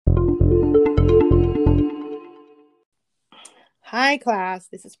Hi, class.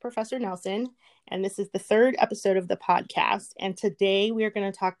 This is Professor Nelson, and this is the third episode of the podcast. And today we are going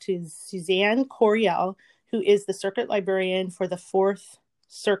to talk to Suzanne Coriel, who is the circuit librarian for the Fourth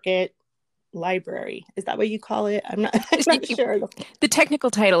Circuit Library. Is that what you call it? I'm not sure. The technical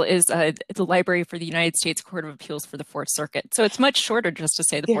title is the Library for the United States Court of Appeals for the Fourth Circuit. So it's much shorter just to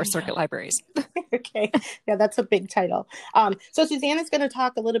say the Fourth Circuit Libraries. Okay. Yeah, that's a big title. So Suzanne is going to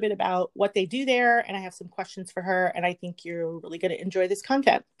talk a little bit about what they do there, and I have some questions for her, and I think you're really going to enjoy this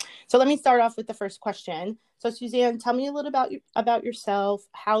content. So let me start off with the first question. So Suzanne, tell me a little about yourself,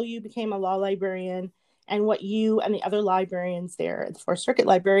 how you became a law librarian, and what you and the other librarians there at the Fourth Circuit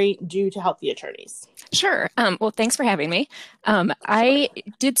Library do to help the attorneys. Sure. Well, thanks for having me. I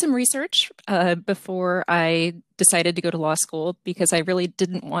did some research before I decided to go to law school because I really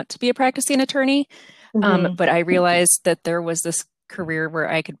didn't want to be a practicing attorney. But I realized that there was this career where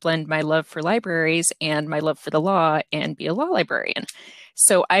I could blend my love for libraries and my love for the law and be a law librarian.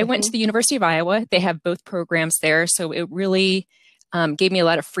 So I went to the University of Iowa. They have both programs there. So it really gave me a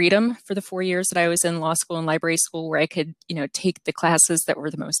lot of freedom for the 4 years that I was in law school and library school, where I could, take the classes that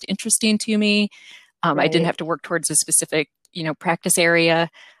were the most interesting to me. I didn't have to work towards a specific, practice area.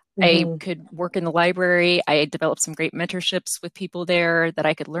 I could work in the library. I developed some great mentorships with people there that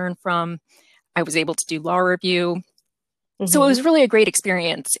I could learn from. I was able to do law review. So it was really a great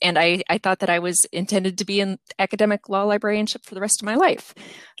experience. And I thought that I was intended to be in academic law librarianship for the rest of my life.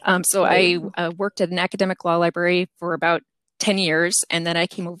 So I worked at an academic law library for about 10 years, and then I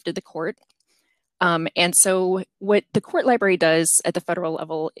came over to the court. And so what the court library does at the federal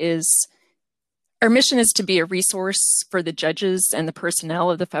level is our mission is to be a resource for the judges and the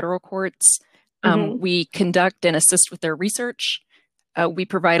personnel of the federal courts. We conduct and assist with their research. We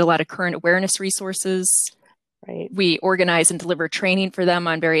provide a lot of current awareness resources. We organize and deliver training for them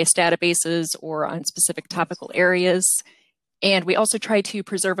on various databases or on specific topical areas. And we also try to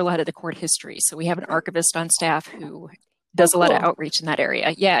preserve a lot of the court history. So we have an archivist on staff who does a lot of outreach in that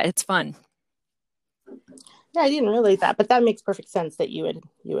area. Yeah, it's fun. Yeah, I didn't realize that, but that makes perfect sense that you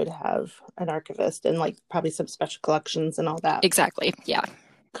would have an archivist and probably some special collections and all that. Exactly. Yeah.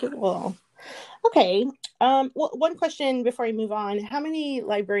 Cool. Okay. Well, one question before I move on: how many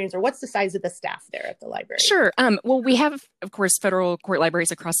librarians, or what's the size of the staff there at the library? Sure. Well, we have, of course, federal court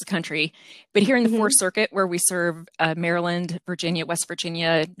libraries across the country, but here in the Fourth Circuit, where we serve Maryland, Virginia, West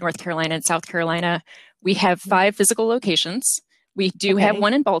Virginia, North Carolina, and South Carolina, we have 5 physical locations. We do have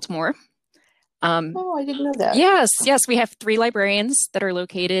one in Baltimore. I didn't know that. Yes. We have 3 librarians that are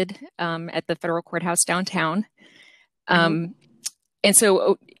located at the federal courthouse downtown. And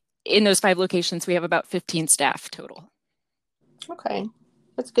so in those 5 locations, we have about 15 staff total. Okay.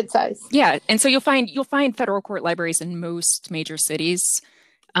 That's a good size. Yeah. And so you'll find federal court libraries in most major cities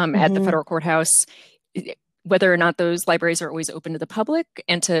at the federal courthouse. Whether or not those libraries are always open to the public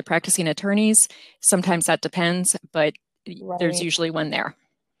and to practicing attorneys, sometimes that depends, but there's usually one there.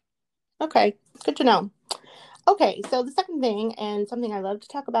 Okay, good to know. Okay, so the second thing, and something I love to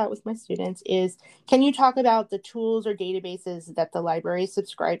talk about with my students, is can you talk about the tools or databases that the library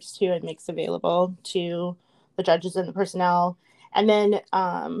subscribes to and makes available to the judges and the personnel? And then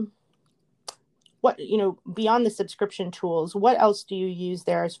what, beyond the subscription tools, what else do you use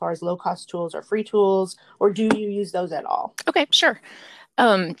there as far as low-cost tools or free tools, or do you use those at all? Okay, sure.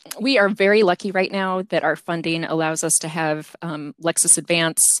 We are very lucky right now that our funding allows us to have Lexis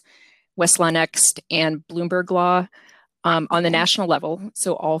Advance, Westlaw Next, and Bloomberg Law on the national level.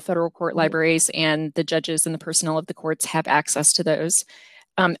 So all federal court libraries and the judges and the personnel of the courts have access to those.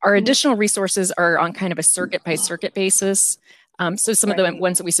 Our additional resources are on kind of a circuit-by-circuit basis. So some of the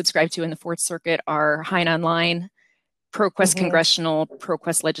ones that we subscribe to in the Fourth Circuit are Hein Online, ProQuest Congressional,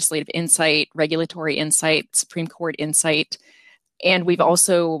 ProQuest Legislative Insight, Regulatory Insight, Supreme Court Insight. And we've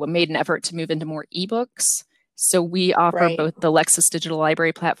also made an effort to move into more ebooks. So we offer both the Lexis Digital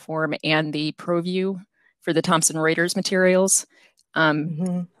Library platform and the ProView for the Thomson Reuters materials.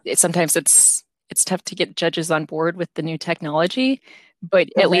 Sometimes it's tough to get judges on board with the new technology, but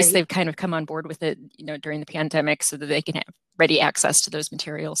at least they've kind of come on board with it, during the pandemic, so that they can have ready access to those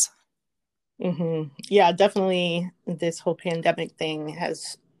materials. Yeah, definitely. This whole pandemic thing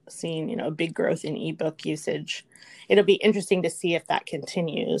has seen, a big growth in ebook usage. It'll be interesting to see if that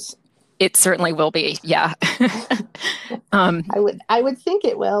continues. It certainly will be. Yeah. I would think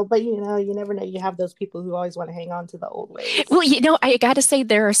it will, but you never know. You have those people who always want to hang on to the old ways. Well, I got to say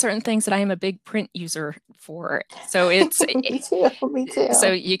there are certain things that I am a big print user for. So it's me too.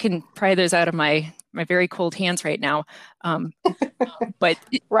 So you can pry those out of my very cold hands right now. But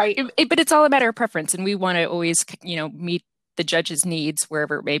it's all a matter of preference, and we want to always meet the judge's needs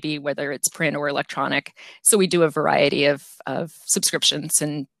wherever it may be, whether it's print or electronic. So we do a variety of subscriptions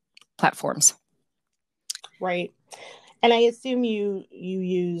and platforms. Right. And I assume you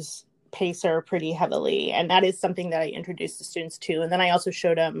use Pacer pretty heavily, and that is something that I introduced the students to. And then I also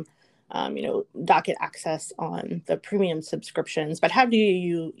showed them, docket access on the premium subscriptions. But how do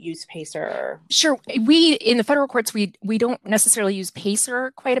you use Pacer? Sure. We, in the federal courts, we don't necessarily use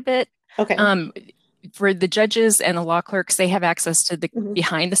Pacer quite a bit. Okay. For the judges and the law clerks, they have access to the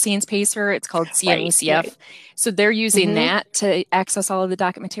behind the scenes Pacer. It's called CMECF. Right. So they're using that to access all of the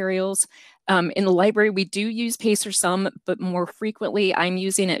docket materials. In the library, we do use Pacer some, but more frequently, I'm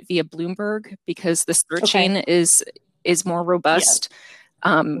using it via Bloomberg because the searching is more robust.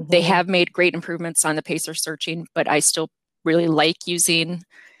 They have made great improvements on the Pacer searching, but I still really like using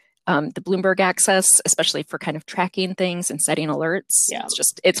the Bloomberg access, especially for kind of tracking things and setting alerts. Yeah.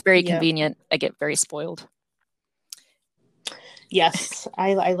 It's very convenient. I get very spoiled. Yes,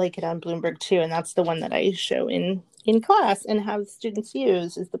 I like it on Bloomberg too, and that's the one that I show in class and have students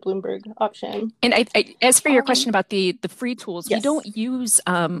use, is the Bloomberg option. And as for your question about the free tools, we don't use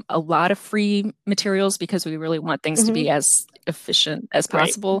a lot of free materials because we really want things to be as efficient as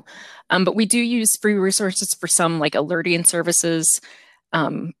possible. Right. But we do use free resources for some, like alerting services,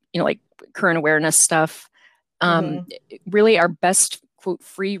 like current awareness stuff. Really, our best quote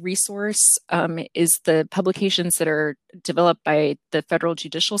free resource is the publications that are developed by the Federal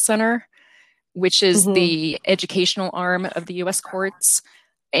Judicial Center, which is the educational arm of the U.S. courts.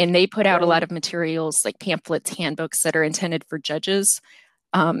 And they put out a lot of materials like pamphlets, handbooks that are intended for judges.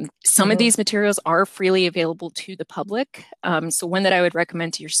 Some of these materials are freely available to the public. So one that I would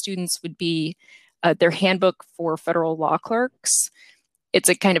recommend to your students would be their handbook for federal law clerks. It's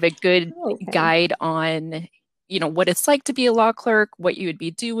a kind of a good guide on, what it's like to be a law clerk, what you would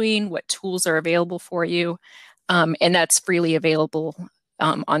be doing, what tools are available for you. And that's freely available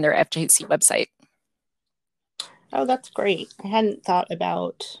on their FJC website. Oh, that's great. I hadn't thought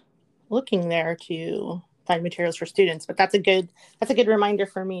about looking there to find materials for students, but that's a good reminder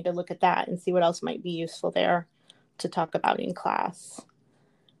for me to look at that and see what else might be useful there to talk about in class.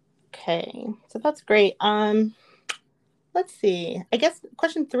 Okay, so that's great. Let's see. I guess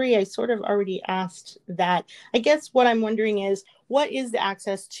question 3, I sort of already asked that. I guess what I'm wondering is, what is the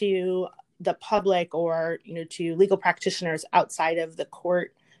access to the public or, to legal practitioners outside of the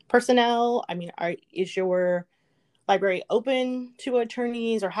court personnel? I mean, is your library open to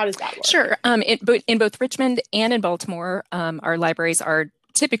attorneys, or how does that work? Sure. In both Richmond and in Baltimore, our libraries are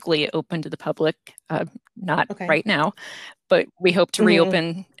typically open to the public, not right now, but we hope to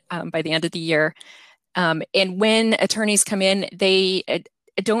reopen by the end of the year. And when attorneys come in, they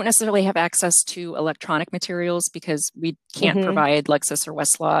don't necessarily have access to electronic materials because we can't provide Lexis or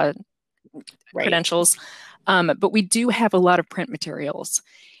Westlaw credentials. But we do have a lot of print materials.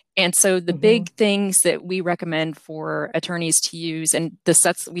 And so the big things that we recommend for attorneys to use, and the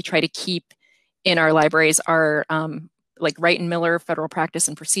sets that we try to keep in our libraries, are like Wright and Miller, Federal Practice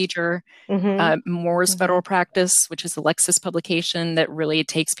and Procedure, Moore's Federal Practice, which is a Lexis publication that really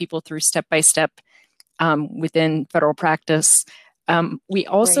takes people through step-by-step within federal practice. We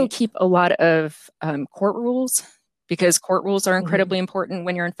also keep a lot of court rules, because court rules are incredibly important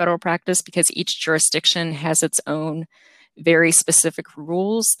when you're in federal practice, because each jurisdiction has its own very specific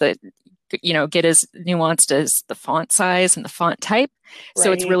rules that, get as nuanced as the font size and the font type.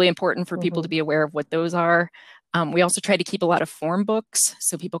 So it's really important for people to be aware of what those are. We also try to keep a lot of form books,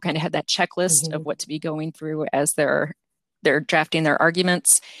 so people kind of have that checklist of what to be going through as they're drafting their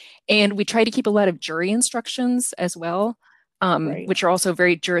arguments. And we try to keep a lot of jury instructions as well, which are also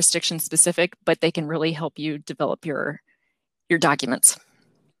very jurisdiction specific, but they can really help you develop your documents.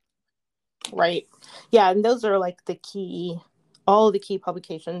 Right. Yeah. And those are like all the key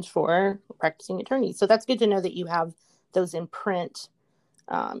publications for practicing attorneys. So that's good to know that you have those in print.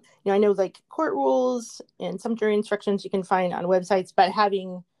 I know like court rules and some jury instructions you can find on websites, but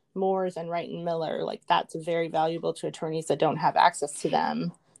having Moore's and Wright and Miller, like that's very valuable to attorneys that don't have access to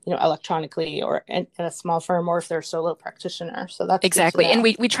them, electronically or in a small firm, or if they're a solo practitioner. So that's exactly. And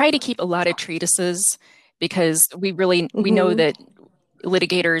we try to keep a lot of treatises, because we know that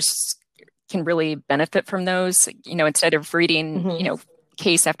litigators can really benefit from those, instead of reading,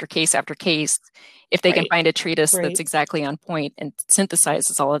 case after case after case. If they can find a treatise that's exactly on point and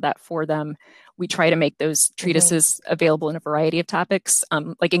synthesizes all of that for them, we try to make those treatises available in a variety of topics,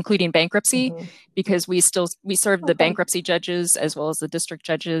 like including bankruptcy, because we serve the bankruptcy judges as well as the district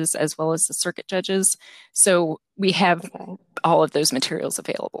judges as well as the circuit judges. So we have all of those materials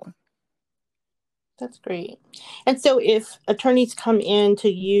available. That's great. And so if attorneys come in to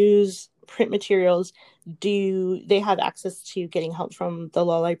use print materials, do they have access to getting help from the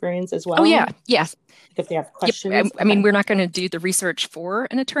law librarians as well? Oh, yeah. Yeah. If they have Yep. questions? I mean, Okay. we're not going to do the research for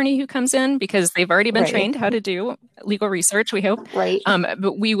an attorney who comes in because they've already been Right. trained how to do legal research, we hope. Right.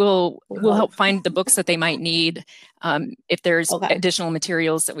 But we'll Hope. help find the books that they might need. If there's Okay. additional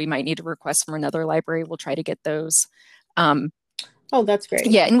materials that we might need to request from another library, we'll try to get those. Oh, that's great.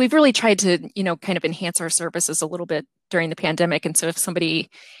 Yeah, and we've really tried to, kind of enhance our services a little bit during the pandemic. And so if somebody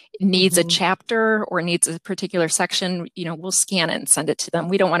needs a chapter or needs a particular section, we'll scan it and send it to them.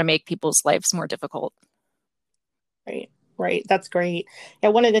 We don't want to make people's lives more difficult. Right, right. That's great. Yeah,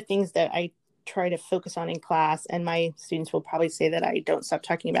 one of the things that I try to focus on in class, and my students will probably say that I don't stop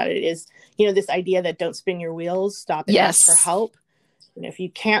talking about it, is, this idea that don't spin your wheels, stop and ask for help. If you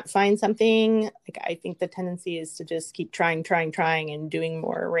can't find something, like, I think the tendency is to just keep trying and doing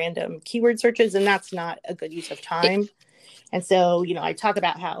more random keyword searches, and that's not a good use of time. And so, I talk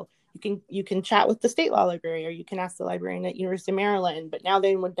about how you can chat with the state law library, or you can ask the librarian at University of Maryland, but now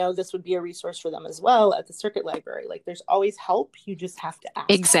they would know this would be a resource for them as well at the circuit library. Like, there's always help. You just have to ask.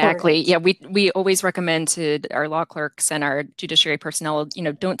 Exactly. Yeah, we always recommend to our law clerks and our judiciary personnel,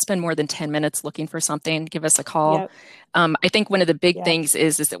 don't spend more than 10 minutes looking for something. Give us a call. Yep. I think one of the big things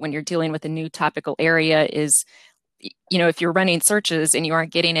is that when you're dealing with a new topical area is, if you're running searches and you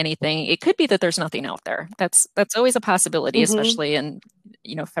aren't getting anything, it could be that there's nothing out there. That's always a possibility, especially in,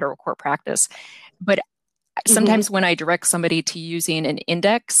 federal court practice. But sometimes when I direct somebody to using an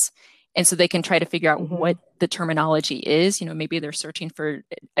index, and so they can try to figure out what the terminology is, maybe they're searching for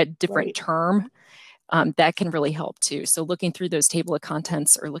a different term, that can really help too. So looking through those table of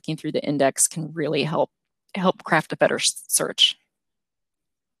contents or looking through the index can really help craft a better search.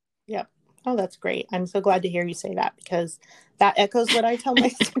 Yep. Oh, that's great. I'm so glad to hear you say that, because that echoes what I tell my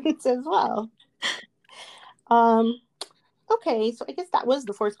students as well. Okay, so I guess that was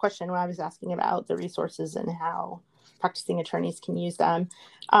the fourth question when I was asking about the resources and how practicing attorneys can use them.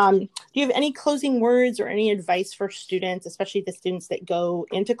 Do you have any closing words or any advice for students, especially the students that go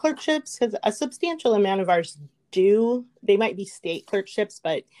into clerkships? Because a substantial amount of ours do. They might be state clerkships,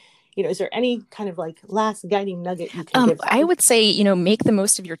 but is there any kind of like last guiding nugget you can give them? I would say, make the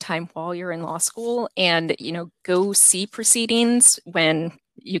most of your time while you're in law school, and, go see proceedings when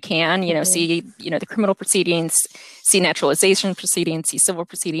you can, see, the criminal proceedings, see naturalization proceedings, see civil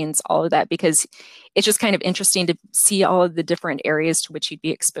proceedings, all of that, because it's just kind of interesting to see all of the different areas to which you'd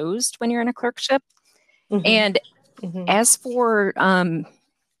be exposed when you're in a clerkship. And as for, getting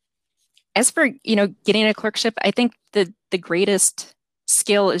a clerkship, I think the greatest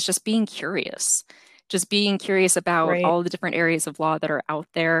skill is just being curious about all the different areas of law that are out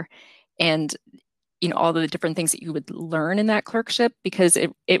there, and all the different things that you would learn in that clerkship, because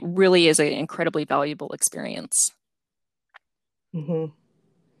it really is an incredibly valuable experience.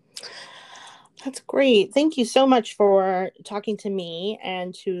 That's great. Thank you so much for talking to me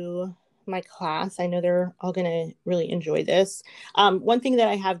and to my class. I know they're all going to really enjoy this. One thing that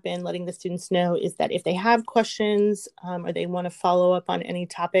I have been letting the students know is that if they have questions or they want to follow up on any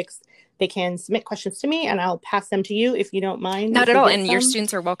topics, they can submit questions to me and I'll pass them to you if you don't mind. Not at all. And your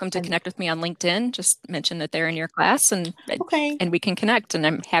students are welcome to connect with me on LinkedIn. Just mention that they're in your class and we can connect, and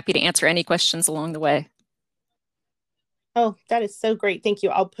I'm happy to answer any questions along the way. Oh, that is so great. Thank you.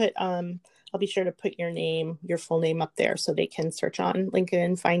 I'll be sure to put your full name up there so they can search on LinkedIn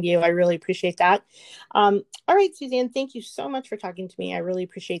and find you. I really appreciate that. All right, Suzanne, thank you so much for talking to me. I really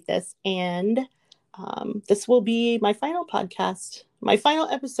appreciate this. And this will be my final podcast, my final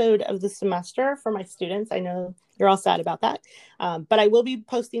episode of the semester for my students. I know you're all sad about that, but I will be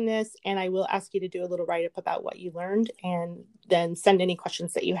posting this, and I will ask you to do a little write-up about what you learned, and then send any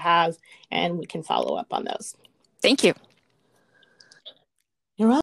questions that you have, and we can follow up on those. Thank you.